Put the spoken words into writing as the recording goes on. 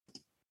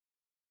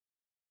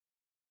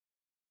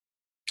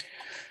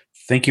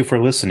Thank you for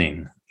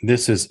listening.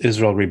 This is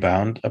Israel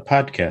Rebound, a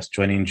podcast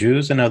joining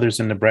Jews and others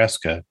in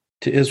Nebraska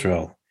to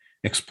Israel,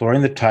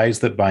 exploring the ties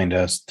that bind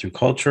us through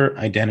culture,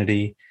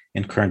 identity,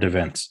 and current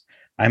events.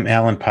 I'm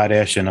Alan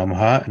Potash in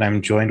Omaha, and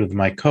I'm joined with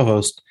my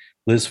co-host,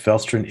 Liz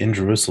Felstrin in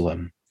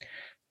Jerusalem.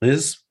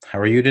 Liz, how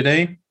are you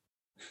today?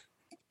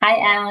 Hi,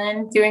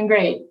 Alan. Doing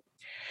great.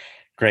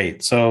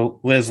 Great. So,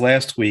 Liz,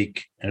 last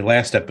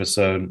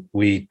episode,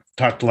 we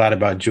talked a lot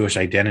about Jewish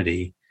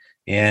identity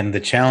and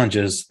the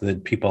challenges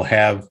that people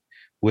have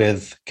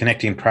with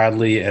connecting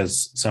proudly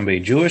as somebody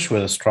Jewish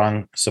with a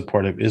strong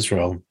support of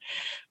Israel.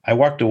 I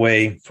walked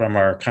away from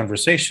our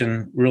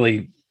conversation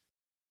really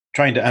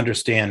trying to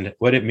understand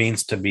what it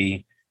means to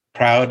be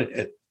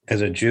proud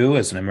as a Jew,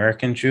 as an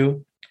American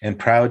Jew, and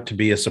proud to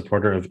be a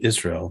supporter of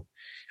Israel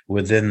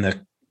within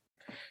the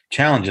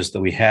challenges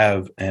that we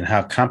have and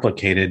how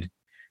complicated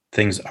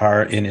things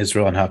are in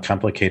Israel and how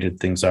complicated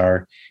things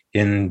are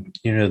in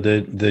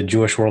the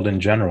Jewish world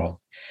in general.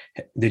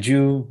 Did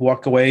you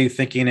walk away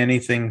thinking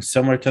anything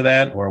similar to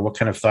that, or what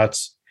kind of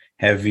thoughts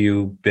have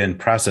you been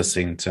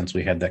processing since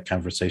we had that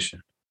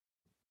conversation?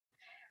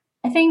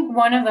 I think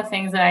one of the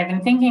things that I've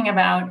been thinking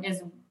about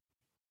is,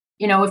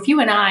 if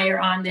you and I are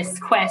on this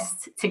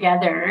quest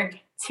together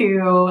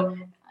to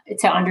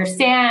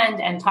understand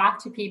and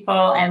talk to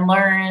people and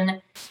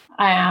learn,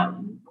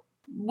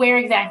 where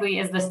exactly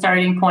is the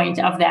starting point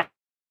of that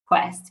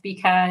quest?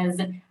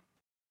 Because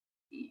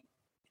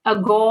a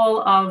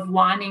goal of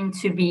wanting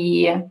to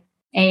be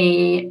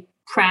a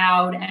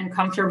proud and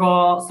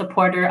comfortable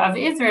supporter of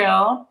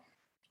Israel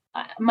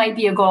might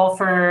be a goal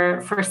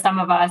for some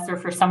of us or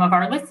for some of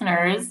our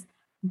listeners.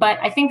 But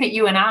I think that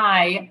you and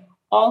I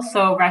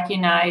also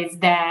recognize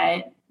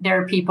that there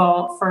are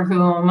people for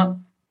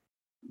whom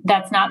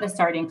that's not the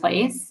starting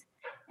place.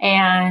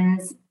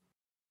 And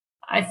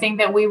I think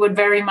that we would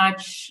very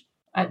much,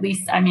 at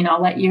least,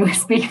 I'll let you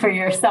speak for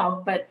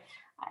yourself, but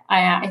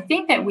I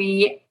think that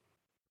we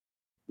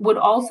would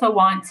also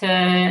want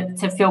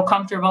to feel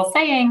comfortable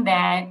saying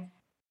that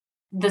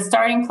the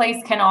starting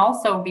place can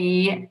also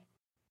be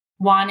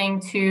wanting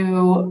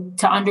to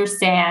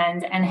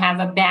understand and have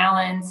a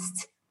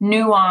balanced,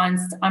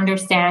 nuanced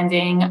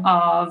understanding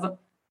of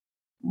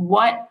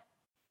what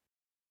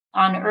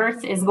on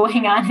earth is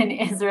going on in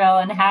Israel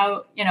and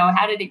how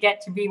did it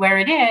get to be where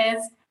it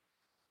is,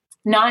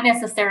 not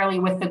necessarily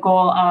with the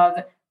goal of,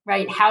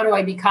 right, how do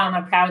I become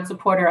a proud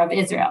supporter of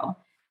Israel?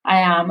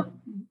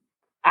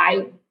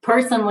 I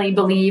personally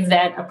believe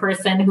that a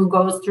person who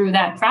goes through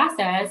that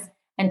process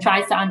and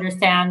tries to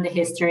understand the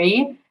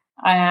history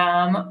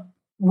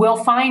will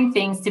find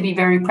things to be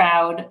very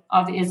proud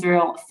of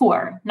Israel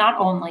for. Not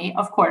only,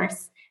 of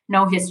course,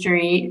 no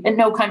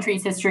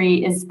country's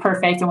history is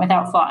perfect and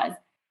without flaws.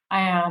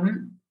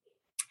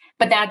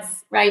 But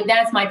that's right.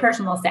 That's my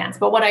personal stance.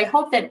 But what I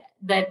hope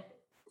that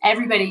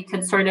everybody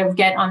could sort of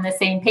get on the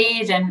same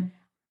page, and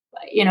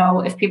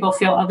if people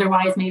feel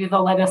otherwise, maybe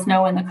they'll let us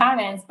know in the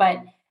comments.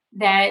 But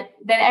that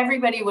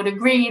everybody would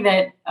agree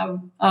that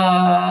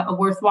a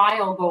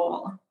worthwhile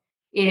goal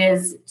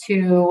is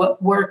to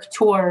work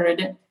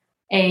toward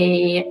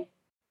a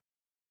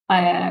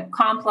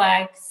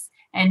complex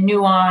and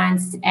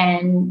nuanced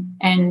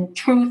and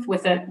truth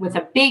with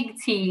a big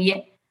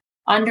T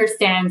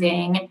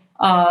understanding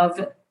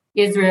of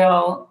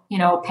Israel,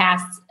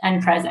 past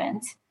and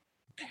present.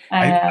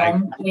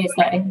 I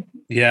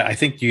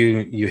think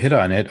you hit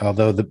on it,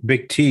 although the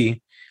big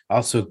T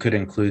also could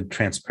include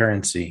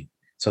transparency.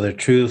 So the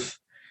truth,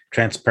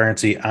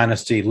 transparency,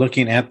 honesty,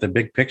 looking at the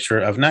big picture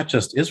of not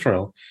just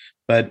Israel,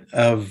 but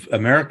of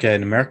America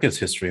and America's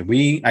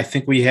history. I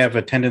think we have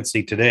a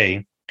tendency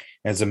today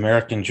as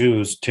American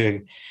Jews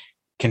to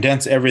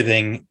condense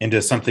everything into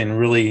something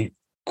really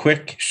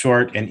quick,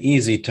 short, and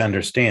easy to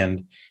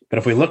understand. But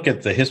if we look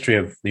at the history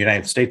of the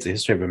United States, the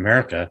history of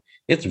America,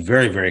 it's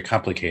very, very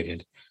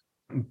complicated.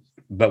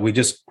 But we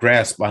just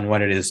grasp on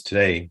what it is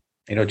today.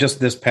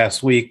 Just this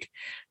past week,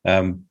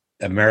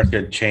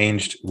 America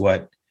changed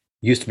what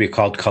used to be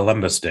called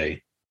Columbus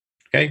Day,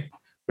 okay?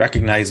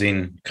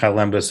 Recognizing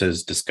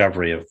Columbus's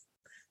discovery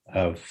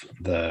of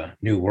the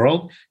New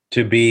World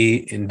to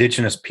be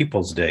Indigenous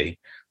Peoples Day,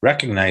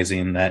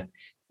 recognizing that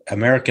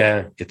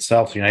America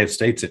itself, the United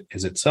States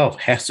itself,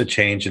 has to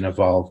change and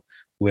evolve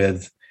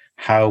with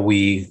how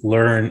we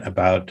learn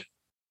about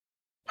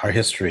our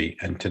history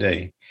and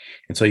today.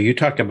 And so you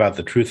talk about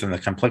the truth and the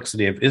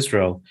complexity of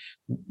Israel.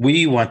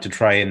 We want to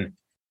try and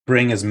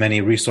bring as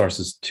many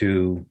resources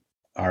to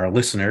our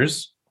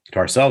listeners, to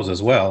ourselves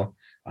as well,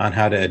 on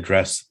how to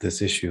address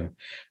this issue.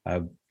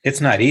 It's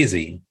not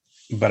easy,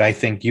 but I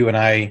think you and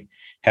I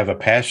have a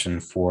passion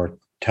for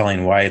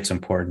telling why it's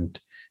important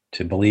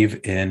to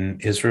believe in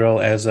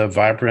Israel as a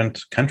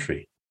vibrant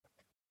country.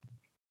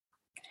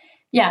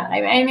 Yeah,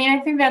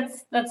 I think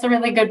that's a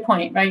really good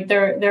point, right?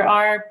 There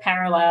are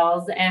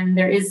parallels, and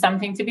there is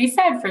something to be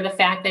said for the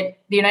fact that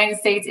the United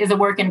States is a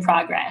work in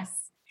progress,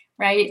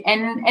 right?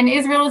 And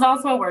Israel is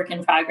also a work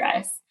in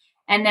progress.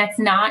 And that's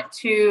not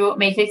to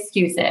make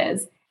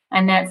excuses.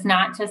 And that's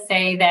not to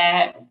say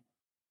that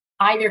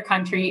either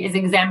country is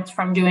exempt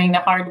from doing the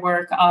hard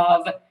work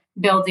of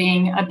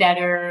building a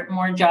better,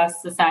 more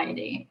just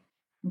society.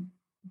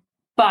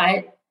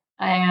 But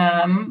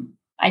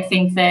I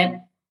think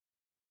that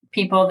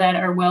people that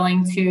are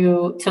willing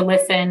to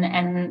listen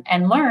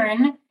and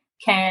learn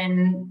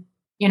can,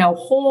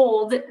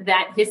 hold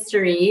that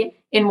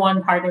history in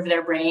one part of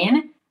their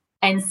brain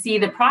and see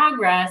the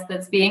progress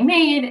that's being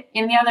made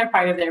in the other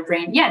part of their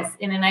brain. Yes,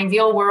 in an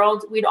ideal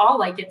world, we'd all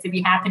like it to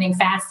be happening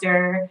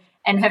faster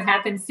and have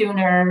happened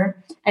sooner,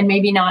 and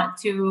maybe not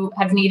to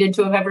have needed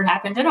to have ever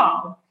happened at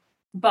all.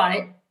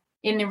 But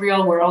in the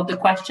real world, the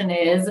question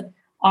is,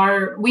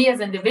 are we as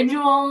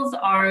individuals,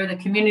 are the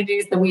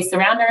communities that we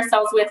surround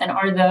ourselves with, and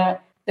are the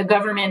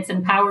governments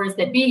and powers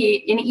that be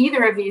in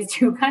either of these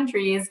two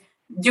countries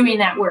doing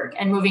that work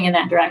and moving in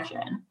that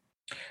direction?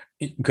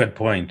 Good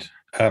point.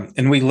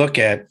 And we look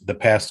at the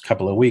past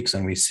couple of weeks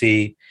and we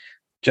see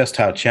just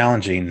how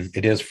challenging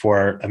it is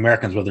for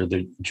Americans, whether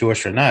they're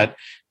Jewish or not,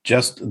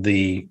 just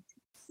the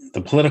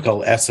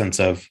political essence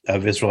of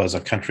Israel as a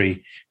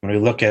country. When we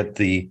look at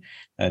the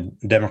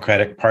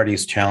Democratic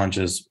Party's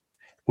challenges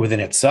within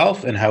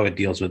itself and how it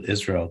deals with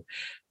Israel.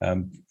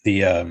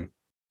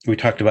 We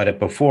talked about it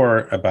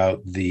before,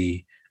 about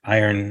the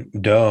Iron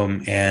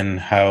Dome and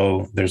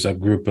how there's a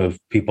group of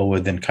people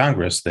within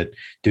Congress that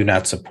do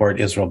not support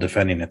Israel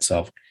defending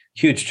itself.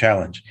 Huge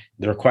challenge.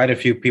 There are quite a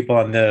few people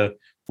on the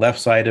left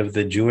side of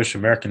the Jewish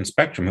American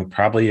spectrum who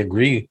probably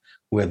agree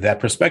with that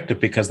perspective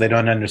because they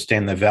don't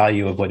understand the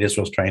value of what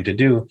Israel's trying to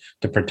do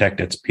to protect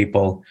its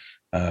people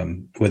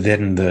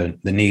within the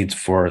needs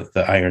for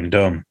the Iron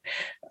Dome.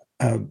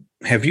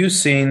 Have you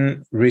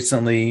seen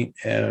recently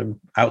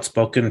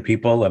outspoken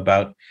people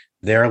about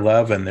their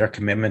love and their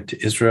commitment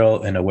to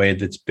Israel in a way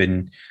that's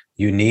been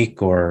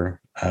unique or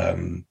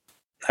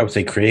I would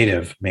say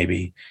creative,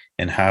 maybe,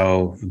 in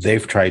how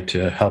they've tried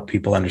to help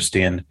people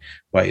understand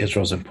why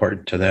Israel is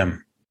important to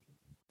them?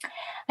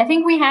 I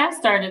think we have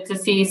started to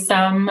see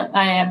some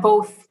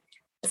both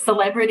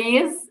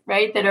celebrities,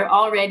 right, that are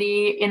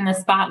already in the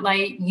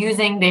spotlight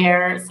using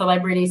their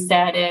celebrity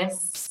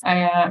status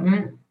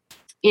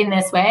in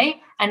this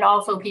way, and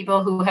also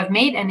people who have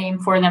made a name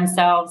for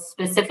themselves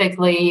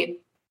specifically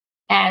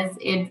as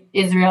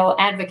Israel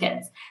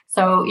advocates.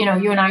 So,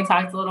 you and I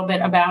talked a little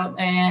bit about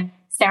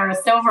Sarah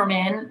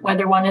Silverman,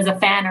 whether one is a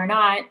fan or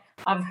not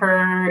of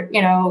her,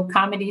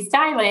 comedy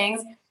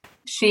stylings.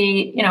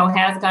 She,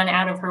 has gone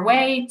out of her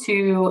way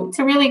to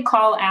really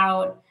call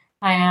out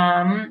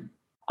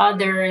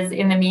others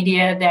in the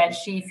media that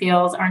she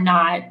feels are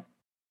not,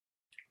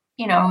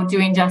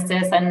 doing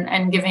justice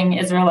and giving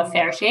Israel a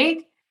fair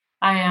shake.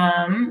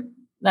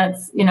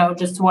 That's,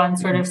 just one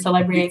sort of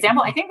celebrity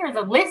example. I think there's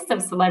a list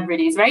of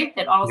celebrities, right,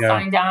 that all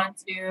signed on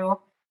to.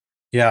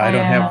 Yeah, I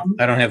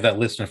don't have that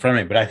list in front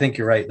of me, but I think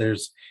you're right.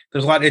 There's a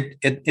lot.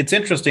 It's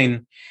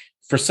interesting.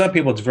 For some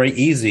people, it's very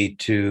easy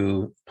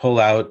to pull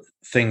out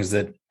things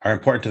that are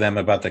important to them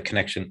about the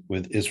connection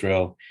with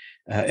Israel.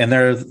 And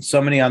there are so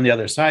many on the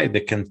other side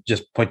that can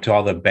just point to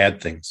all the bad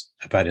things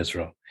about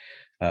Israel.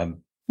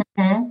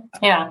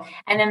 Yeah.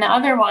 And then the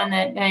other one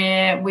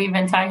that we've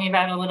been talking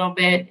about a little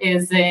bit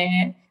is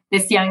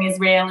this young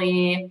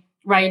Israeli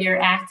writer,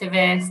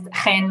 activist,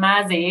 Chen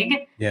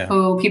Mazig,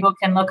 who people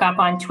can look up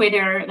on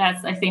Twitter.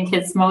 That's, I think,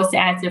 his most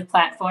active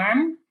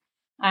platform,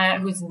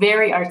 who's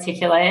very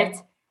articulate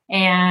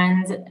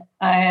and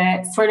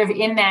sort of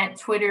in that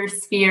Twitter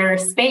sphere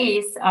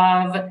space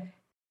of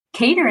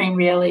catering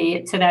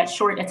really to that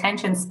short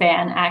attention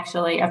span,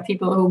 actually, of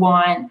people who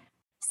want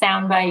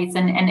sound bites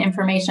and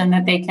information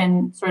that they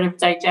can sort of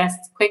digest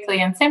quickly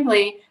and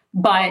simply,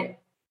 but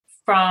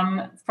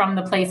from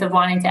the place of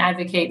wanting to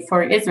advocate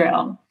for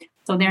Israel.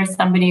 So there's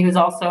somebody who's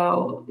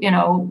also,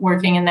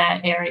 working in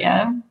that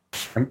area.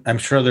 I'm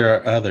sure there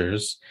are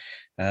others.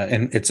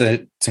 And it's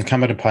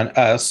incumbent upon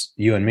us,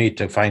 you and me,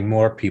 to find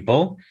more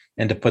people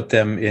and to put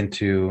them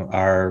into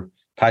our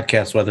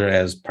podcast, whether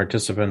as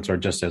participants or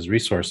just as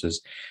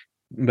resources.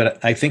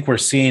 But I think we're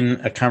seeing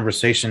a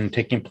conversation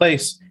taking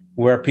place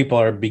where people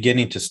are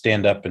beginning to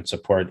stand up and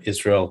support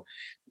Israel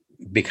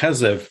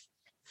because of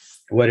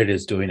what it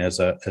is doing as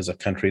a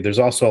country. There's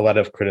also a lot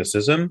of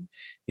criticism.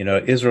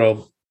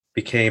 Israel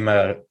became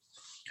a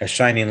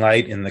shining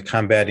light in the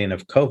combating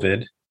of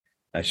COVID.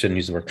 I shouldn't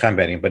use the word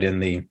combating, but in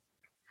the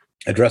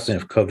addressing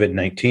of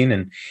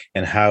COVID-19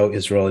 and how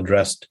Israel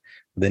addressed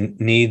the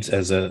needs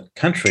as a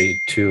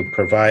country to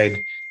provide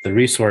the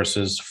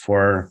resources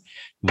for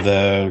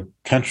the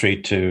country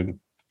to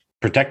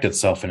protect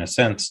itself in a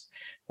sense,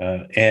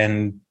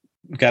 and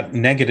got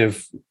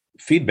negative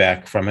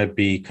feedback from it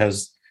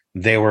because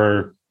they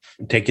were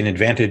taking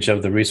advantage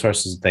of the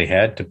resources they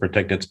had to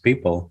protect its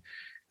people.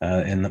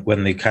 And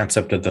when the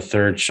concept of the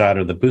third shot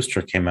or the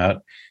booster came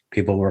out,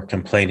 people were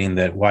complaining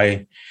that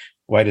why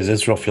does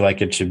Israel feel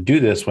like it should do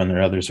this when there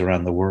are others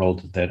around the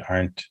world that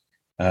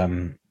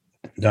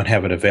don't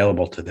have it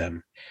available to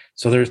them?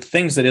 So there's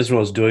things that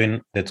Israel is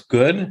doing that's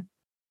good.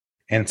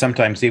 And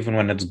sometimes even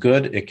when it's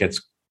good, it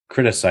gets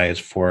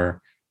criticized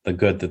for the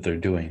good that they're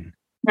doing.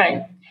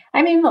 Right.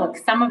 I mean, look,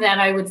 some of that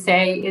I would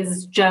say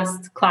is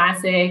just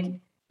classic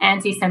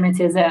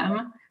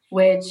anti-Semitism,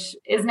 which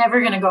is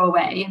never going to go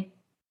away.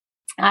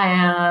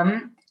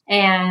 And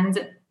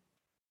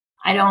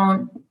I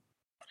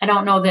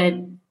don't know that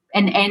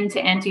an end to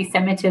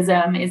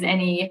anti-Semitism is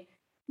any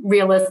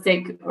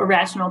realistic or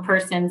rational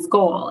person's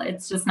goal.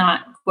 It's just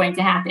not going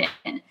to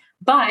happen.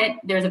 But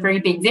there's a very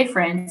big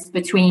difference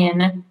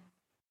between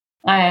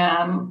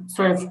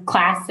sort of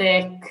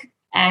classic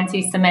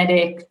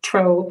anti-Semitic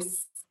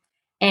tropes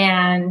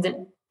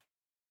and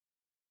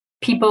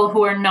people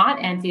who are not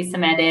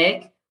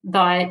anti-Semitic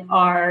but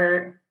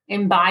are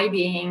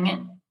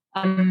imbibing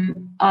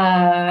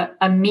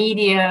a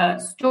media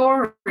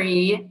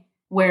story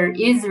where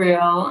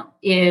Israel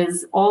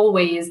is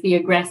always the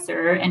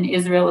aggressor and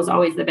Israel is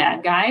always the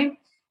bad guy.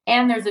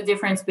 And there's a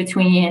difference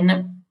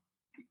between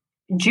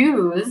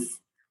Jews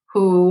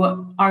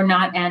who are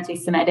not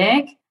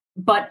anti-Semitic,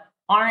 but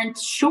aren't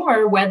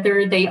sure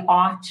whether they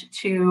ought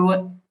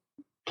to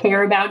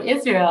care about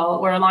Israel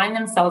or align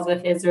themselves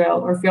with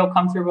Israel or feel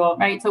comfortable,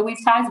 right? So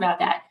we've talked about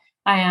that.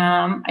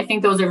 I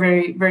think those are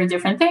very, very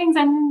different things.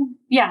 And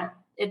yeah,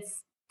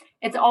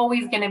 it's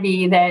always going to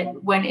be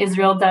that when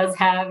Israel does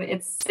have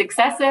its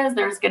successes,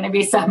 there's going to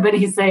be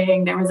somebody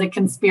saying there was a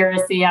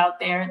conspiracy out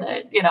there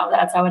that,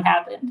 that's how it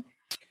happened.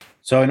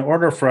 So in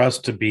order for us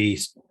to be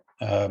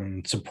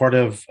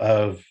supportive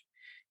of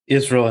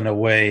Israel in a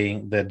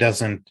way that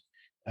doesn't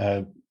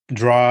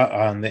draw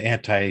on the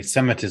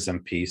anti-Semitism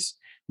piece,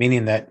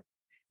 meaning that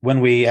when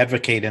we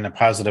advocate in a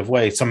positive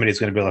way, somebody's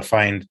going to be able to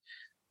find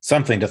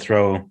something to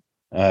throw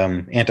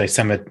an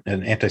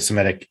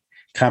anti-Semitic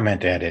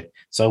comment at it.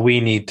 So we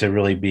need to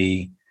really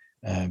be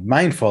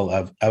mindful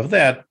of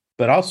that,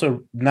 but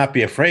also not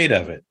be afraid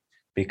of it,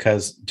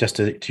 because just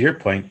to your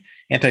point,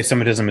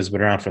 anti-Semitism has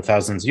been around for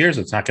thousands of years.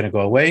 It's not going to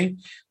go away.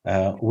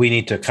 We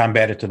need to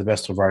combat it to the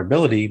best of our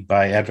ability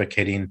by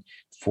advocating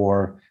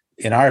for,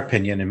 in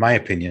my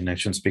opinion, I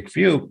shouldn't speak for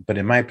you, but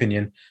in my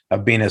opinion,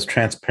 of being as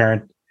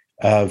transparent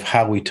of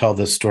how we tell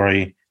this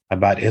story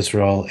about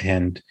Israel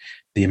and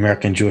the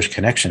American Jewish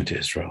connection to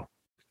Israel.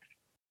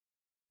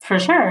 For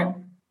sure.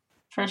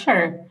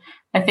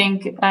 I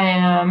think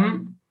I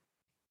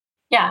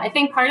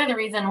think part of the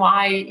reason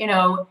why,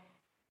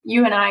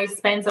 you and I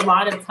spent a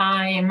lot of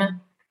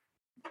time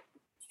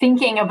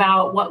thinking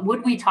about what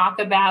would we talk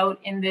about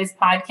in this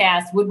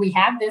podcast? Would we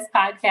have this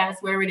podcast?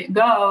 Where would it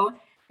go?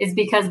 Is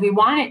because we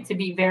want it to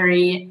be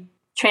very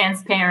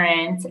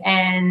transparent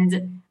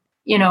and,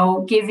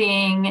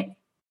 giving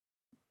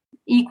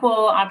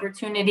equal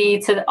opportunity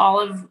to all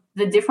of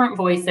the different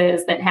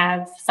voices that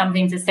have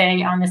something to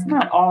say on this,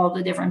 not all of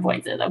the different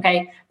voices,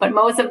 okay, but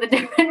most of the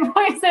different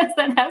voices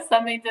that have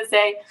something to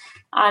say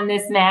on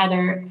this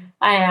matter.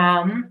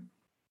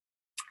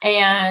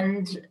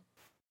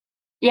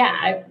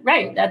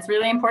 Right. That's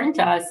really important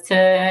to us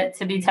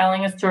to be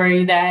telling a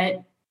story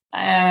that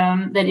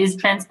is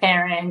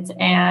transparent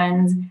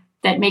and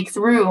that makes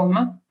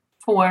room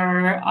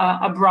for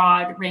a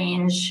broad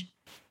range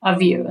of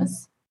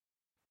views.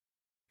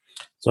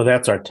 So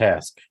that's our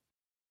task.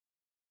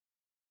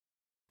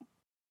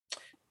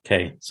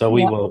 Okay, so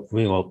we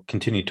will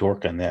continue to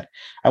work on that.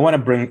 I want to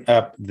bring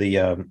up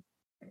the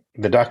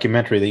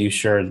documentary that you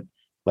shared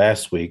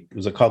last week.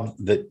 Was it called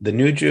the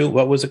New Jew?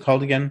 What was it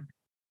called again?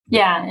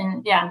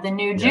 The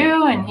New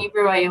Jew in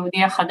Hebrew,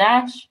 Yehudiya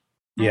Chadash.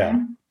 Yeah,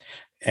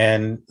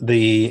 and the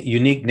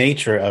unique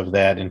nature of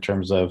that in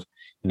terms of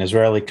an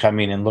Israeli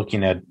coming and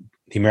looking at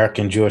the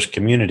American Jewish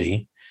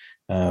community.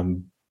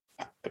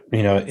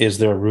 Is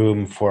there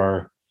room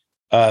for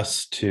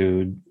us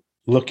to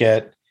look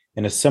at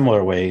in a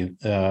similar way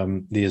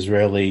the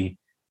Israeli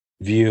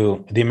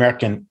view,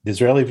 the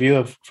Israeli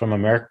view from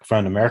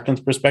an American's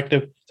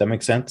perspective? Does that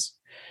make sense?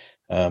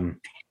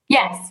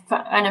 Yes,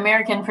 an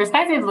American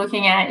perspective,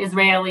 looking at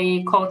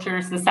Israeli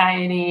culture,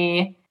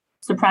 society,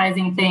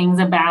 surprising things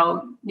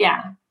about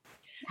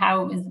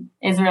how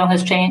Israel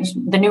has changed,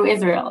 the new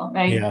Israel,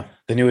 right? Yeah,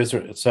 the new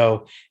Israel.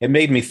 So it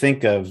made me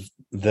think of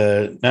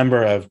the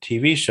number of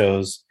TV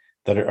shows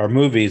that are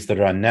movies that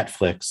are on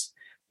Netflix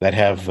that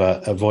have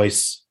a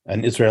voice,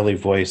 an Israeli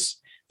voice,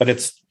 but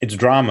it's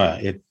drama.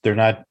 They're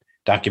not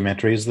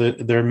documentaries.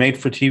 They're made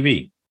for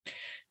TV.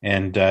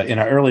 And in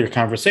our earlier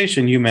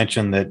conversation, you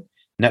mentioned that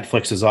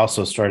Netflix has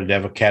also started to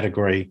have a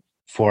category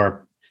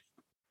for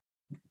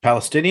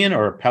Palestinian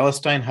or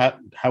Palestine.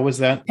 How was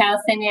that?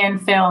 Palestinian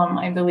film,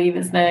 I believe,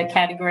 is the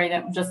category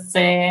that just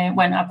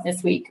went up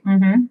this week.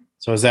 Mm-hmm.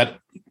 So is that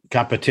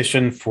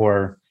competition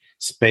for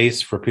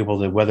space for people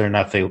to whether or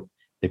not they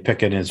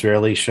pick an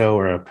Israeli show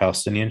or a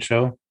Palestinian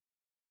show?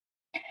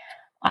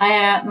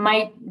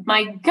 My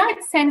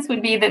gut sense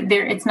would be that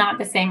it's not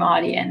the same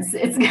audience.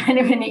 It's kind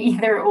of an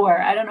either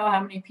or. I don't know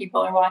how many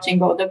people are watching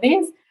both of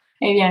these.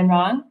 Maybe I'm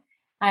wrong.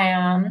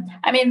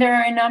 There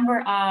are a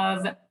number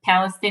of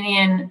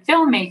Palestinian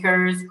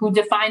filmmakers who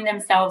define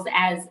themselves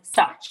as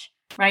such,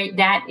 right?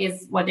 That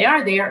is what they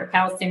are. They are a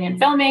Palestinian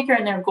filmmaker,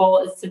 and their goal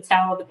is to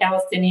tell the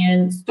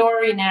Palestinian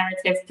story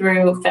narrative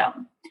through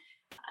film.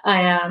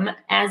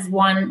 As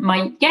one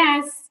might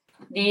guess,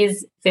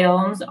 these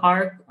films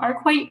are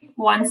quite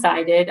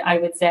one-sided, I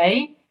would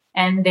say,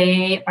 and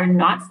they are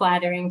not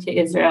flattering to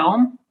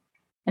Israel.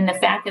 And the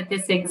fact that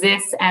this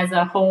exists as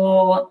a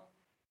whole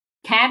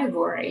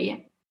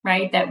category,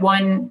 right, that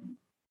one,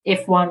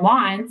 if one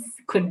wants,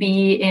 could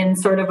be in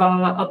sort of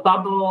a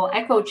bubble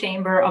echo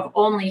chamber of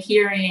only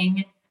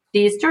hearing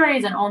these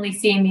stories and only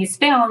seeing these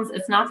films.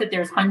 It's not that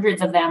there's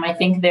hundreds of them. I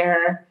think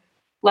there are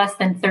less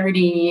than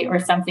 30 or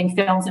something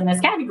films in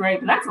this category,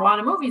 but that's a lot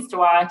of movies to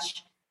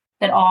watch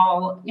that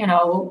all,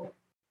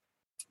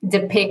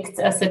 depict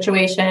a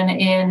situation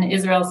in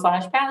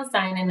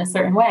Israel/Palestine in a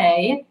certain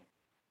way.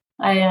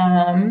 But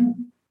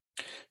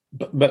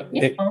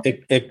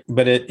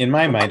in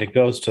my mind, it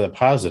goes to the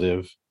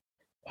positive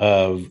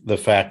of the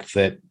fact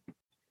that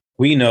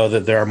we know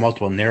that there are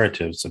multiple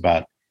narratives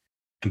about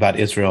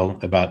Israel,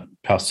 about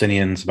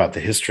Palestinians, about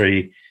the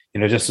history,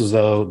 just as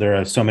though there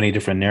are so many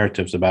different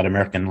narratives about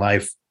American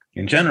life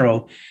in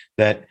general,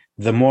 that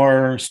the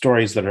more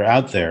stories that are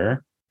out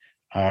there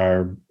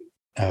are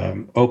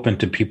open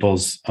to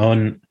people's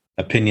own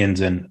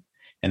opinions and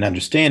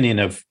understanding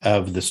of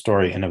the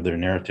story and of their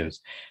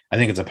narratives. I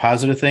think it's a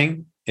positive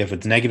thing. If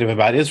it's negative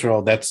about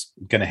Israel, that's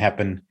going to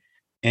happen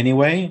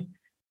anyway.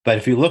 But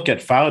if you look at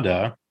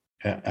Fauda,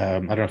 I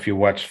don't know if you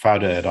watched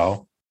Fauda at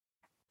all.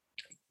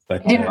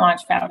 But, I didn't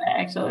watch Fauda,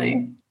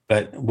 actually.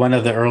 But one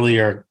of the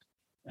earlier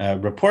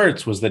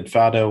reports was that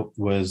Fauda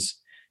was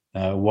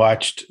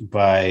watched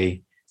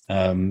by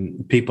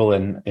people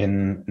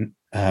in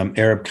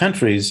Arab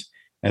countries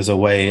as a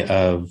way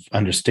of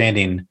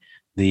understanding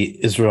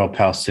the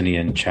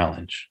Israel-Palestinian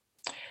challenge.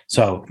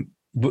 So,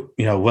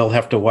 we'll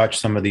have to watch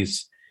some of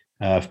these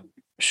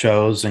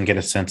shows and get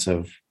a sense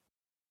of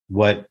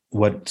what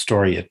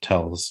story it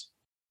tells.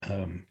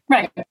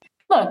 Right.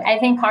 Look, I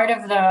think part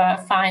of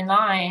the fine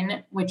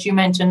line, which you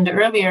mentioned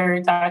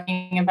earlier,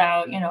 talking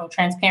about,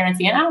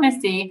 transparency and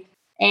honesty,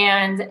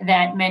 and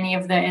that many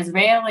of the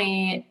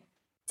Israeli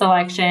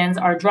selections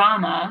are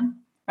drama,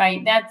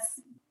 right?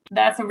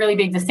 That's a really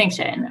big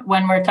distinction.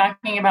 When we're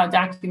talking about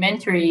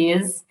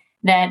documentaries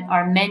that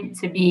are meant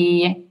to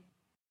be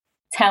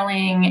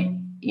telling,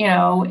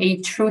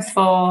 a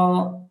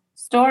truthful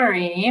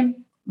story,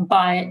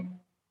 but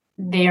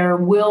they're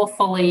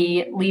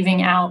willfully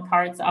leaving out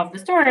parts of the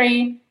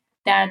story,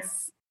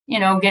 that's,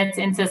 gets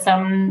into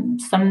some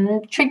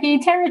tricky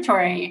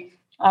territory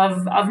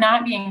of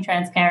not being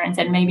transparent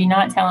and maybe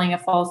not telling a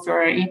full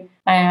story.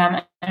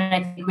 And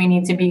I think we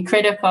need to be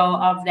critical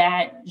of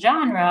that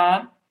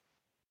genre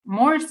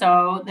more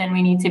so than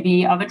we need to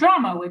be of a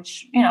drama,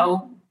 which,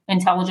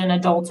 intelligent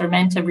adults are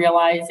meant to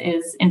realize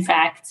is, in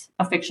fact,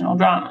 a fictional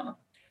drama.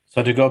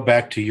 So to go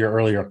back to your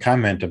earlier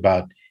comment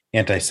about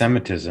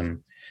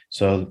anti-Semitism,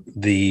 so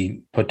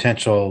the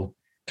potential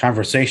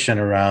conversation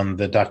around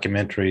the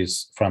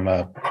documentaries from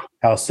a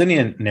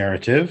Palestinian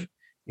narrative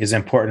is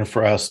important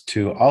for us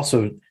to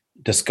also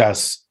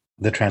discuss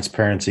the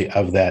transparency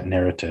of that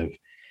narrative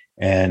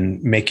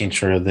and making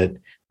sure that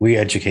we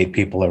educate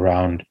people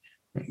around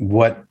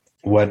what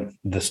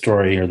the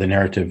story or the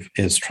narrative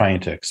is trying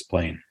to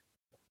explain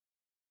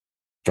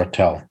or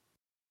tell.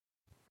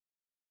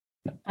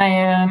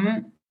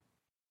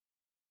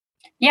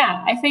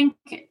 I think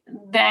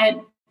that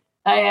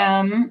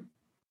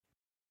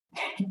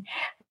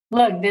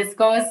look, this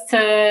goes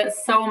to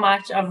so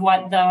much of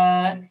what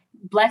the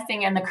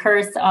blessing and the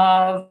curse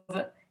of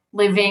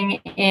living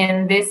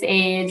in this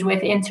age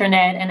with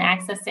internet and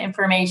access to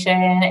information,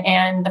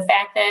 and the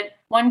fact that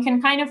one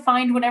can kind of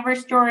find whatever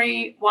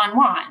story one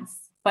wants,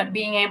 but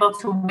being able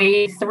to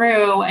wade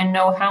through and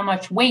know how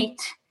much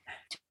weight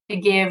to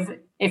give,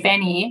 if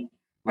any,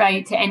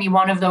 right, to any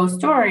one of those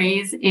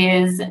stories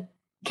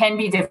can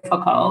be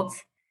difficult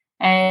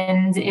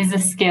and is a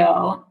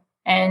skill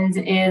and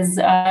is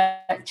a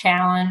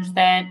challenge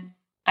that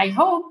I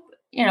hope,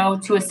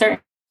 to a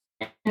certain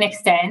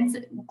extent,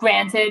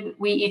 granted,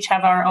 we each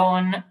have our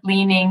own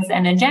leanings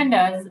and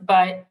agendas,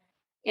 but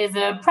is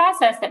a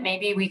process that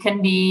maybe we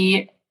can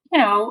be,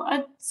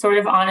 a sort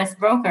of honest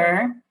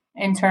broker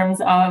in terms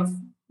of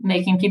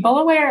making people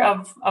aware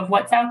of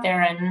what's out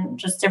there and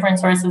just different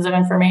sources of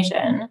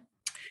information.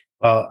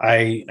 Well,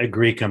 I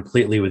agree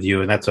completely with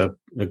you, and that's a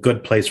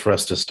good place for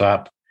us to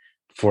stop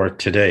for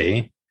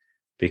today,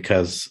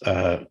 because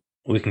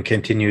we can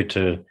continue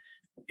to,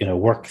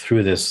 work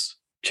through this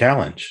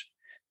challenge.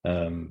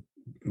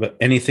 But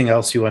anything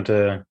else you want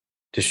to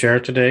share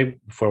today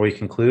before we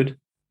conclude?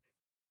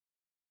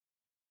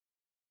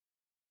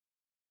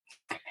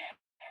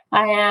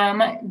 I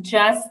am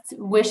just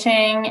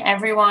wishing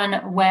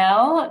everyone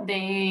well.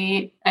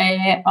 They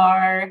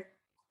are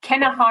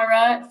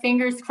Kenahara,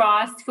 fingers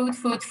crossed,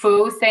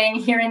 food, saying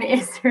here in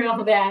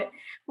Israel that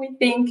we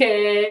think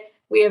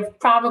we have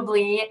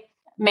probably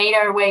made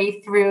our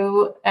way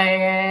through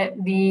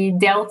the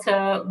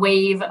Delta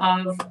wave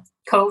of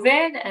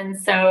COVID. And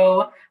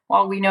so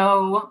while we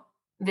know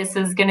this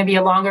is going to be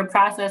a longer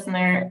process and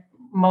there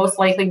most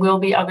likely will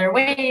be other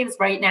waves,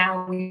 right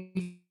now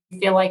we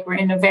feel like we're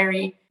in a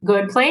very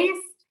good place.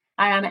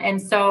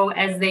 And so,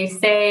 as they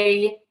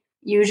say,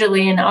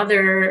 usually in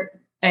other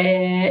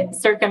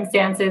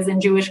circumstances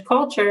in Jewish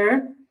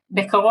culture,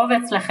 Bekarov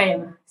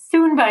etzlechem,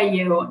 soon by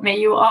you. May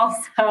you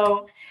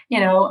also,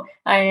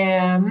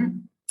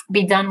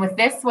 be done with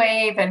this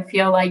wave and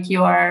feel like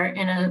you are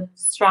in a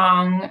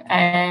strong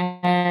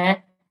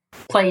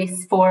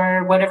place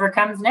for whatever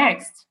comes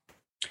next.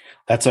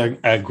 That's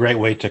a great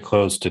way to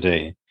close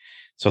today.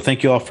 So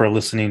thank you all for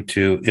listening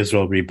to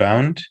Israel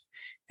Rebound,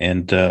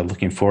 and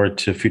looking forward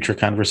to future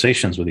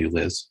conversations with you,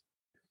 Liz.